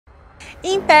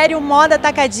Império Moda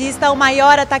Atacadista, o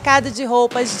maior atacado de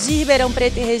roupas de Ribeirão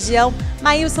Preto e região.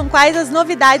 Maílson, quais as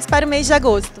novidades para o mês de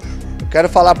agosto? Quero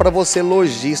falar para você,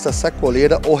 lojista,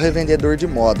 sacoleira ou revendedor de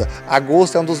moda.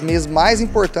 Agosto é um dos meses mais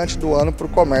importantes do ano para o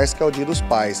comércio, que é o Dia dos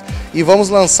Pais. E vamos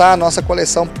lançar a nossa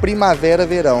coleção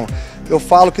Primavera-Verão. Eu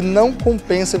falo que não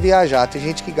compensa viajar. Tem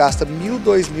gente que gasta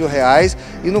R$1.000, R$2.000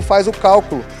 e não faz o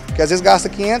cálculo. Porque às vezes gasta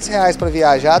R$500 para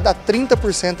viajar, dá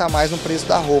 30% a mais no preço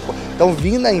da roupa. Então,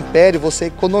 vindo na Império, você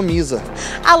economiza.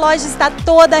 A loja está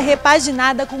toda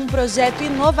repaginada com um projeto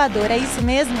inovador, é isso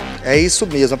mesmo? É isso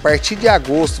mesmo. A partir de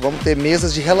agosto, vamos ter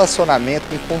mesas de relacionamento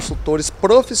com consultores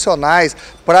profissionais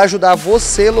para ajudar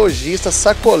você, lojista,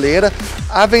 sacoleira,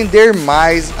 a vender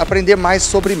mais, aprender mais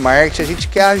sobre marketing. A gente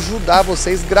quer ajudar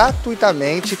vocês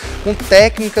gratuitamente com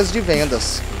técnicas de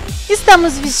vendas.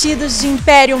 Estamos vestidos de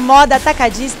Império Moda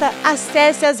Atacadista.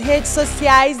 Acesse as redes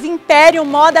sociais Império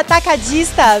Moda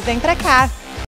Atacadista. Vem pra cá!